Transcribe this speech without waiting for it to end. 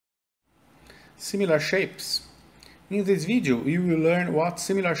Similar shapes. In this video, you will learn what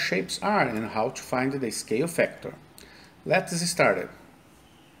similar shapes are and how to find the scale factor. Let's start.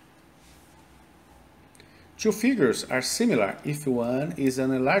 Two figures are similar if one is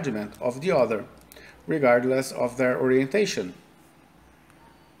an enlargement of the other, regardless of their orientation.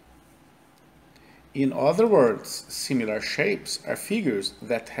 In other words, similar shapes are figures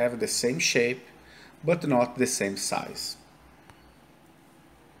that have the same shape but not the same size.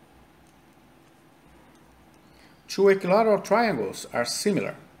 Two equilateral triangles are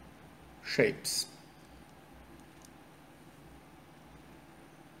similar shapes.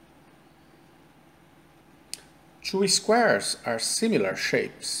 Two squares are similar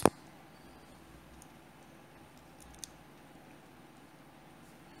shapes.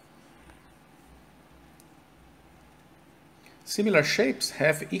 Similar shapes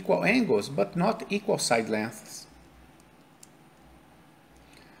have equal angles but not equal side lengths.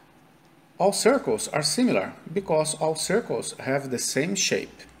 All circles are similar because all circles have the same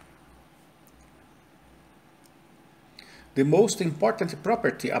shape. The most important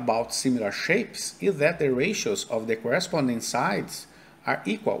property about similar shapes is that the ratios of the corresponding sides are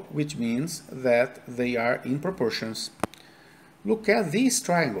equal, which means that they are in proportions. Look at these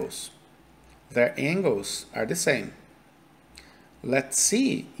triangles. Their angles are the same. Let's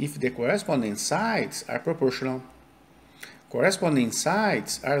see if the corresponding sides are proportional. Corresponding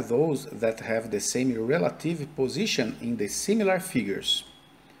sides are those that have the same relative position in the similar figures.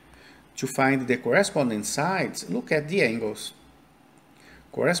 To find the corresponding sides, look at the angles.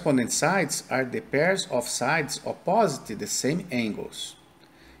 Corresponding sides are the pairs of sides opposite the same angles.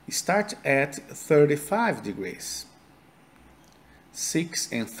 Start at 35 degrees.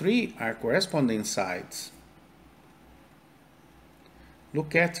 6 and 3 are corresponding sides.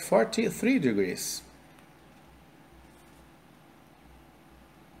 Look at 43 degrees.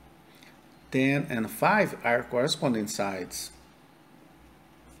 10 and 5 are corresponding sides.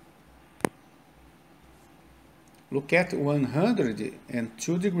 Look at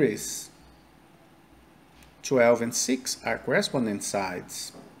 102 degrees. 12 and 6 are corresponding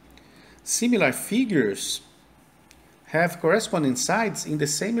sides. Similar figures have corresponding sides in the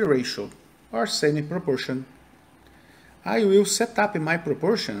same ratio or same proportion. I will set up my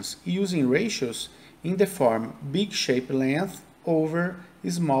proportions using ratios in the form big shape length over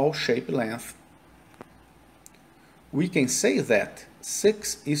small shape length. We can say that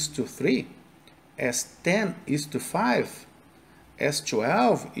 6:3 as 10:5 as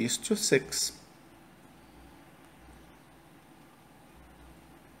 12:6.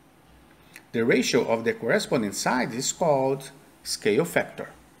 The ratio of the corresponding sides is called scale factor.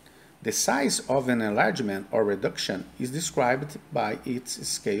 The size of an enlargement or reduction is described by its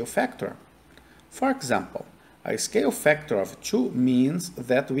scale factor. For example, a scale factor of 2 means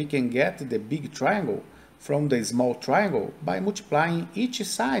that we can get the big triangle from the small triangle by multiplying each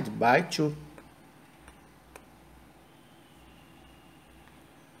side by 2.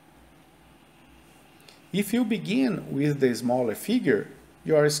 If you begin with the smaller figure,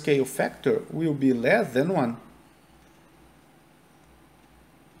 your scale factor will be less than 1.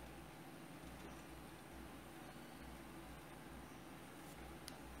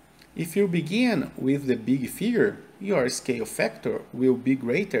 If you begin with the big figure, your scale factor will be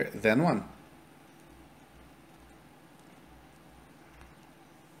greater than 1.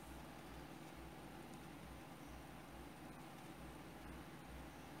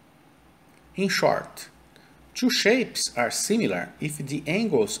 In short, two shapes are similar if the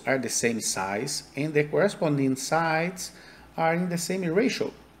angles are the same size and the corresponding sides are in the same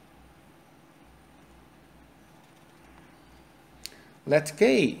ratio. Let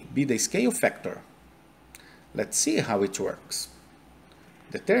K be the scale factor. Let's see how it works.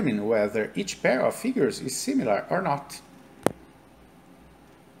 Determine whether each pair of figures is similar or not.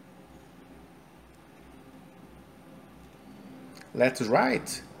 Let's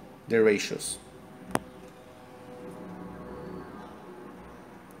write the ratios.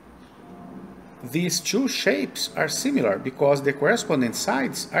 These two shapes are similar because the corresponding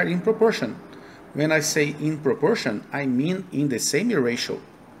sides are in proportion. When I say in proportion, I mean in the same ratio.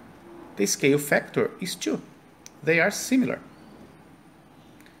 The scale factor is 2. They are similar.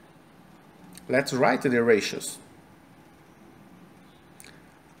 Let's write the ratios.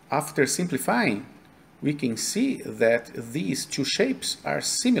 After simplifying, we can see that these two shapes are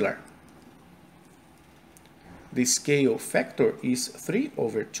similar. The scale factor is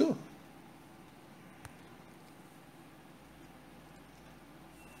 3/2.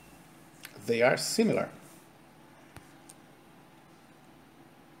 They are similar.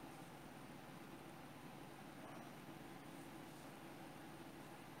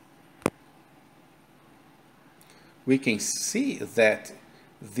 we can see that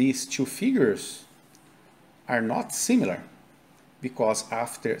these two figures are not similar because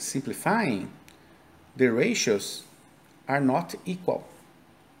after simplifying, the ratios are not equal.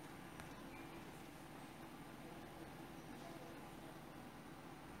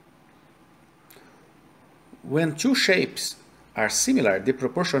 When two shapes are similar, the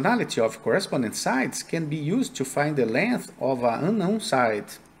proportionality of corresponding sides can be used to find the length of an unknown side.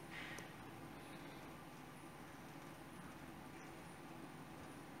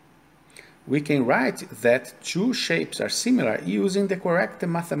 We can write that two shapes are similar using the correct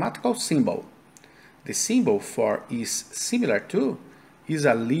mathematical symbol. The symbol for is similar to is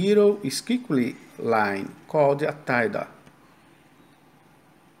a little squiggly line called a tilde.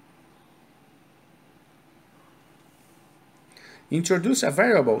 Introduce a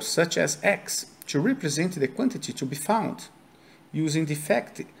variable such as x to represent the quantity to be found. Using the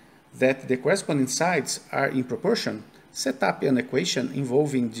fact that the corresponding sides are in proportion, set up an equation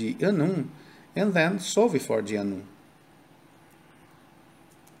involving the unknown and then solve for the unknown.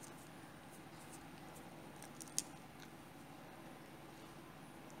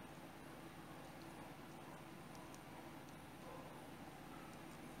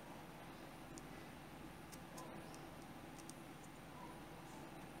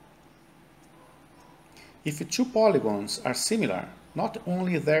 If two polygons are similar, not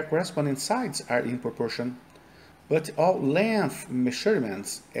only their corresponding sides are in proportion, but all length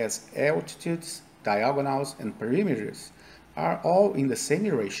measurements as altitudes, diagonals, and perimeters are all in the same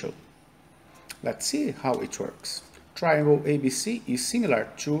ratio. Let's see how it works. Triangle ABC is similar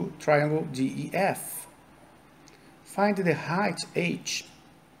to triangle DEF. Find the height h.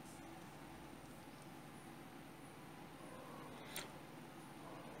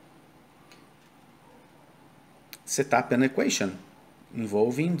 Set up an equation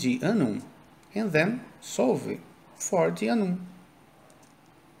involving the unknown and then solve for the unknown.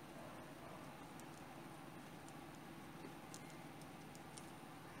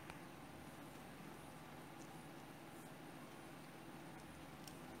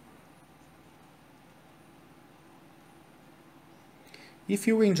 If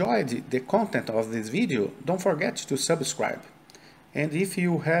you enjoyed the content of this video, don't forget to subscribe. And if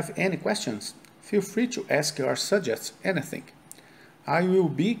you have any questions, feel free to ask or suggest anything. I will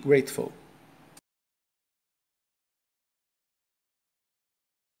be grateful.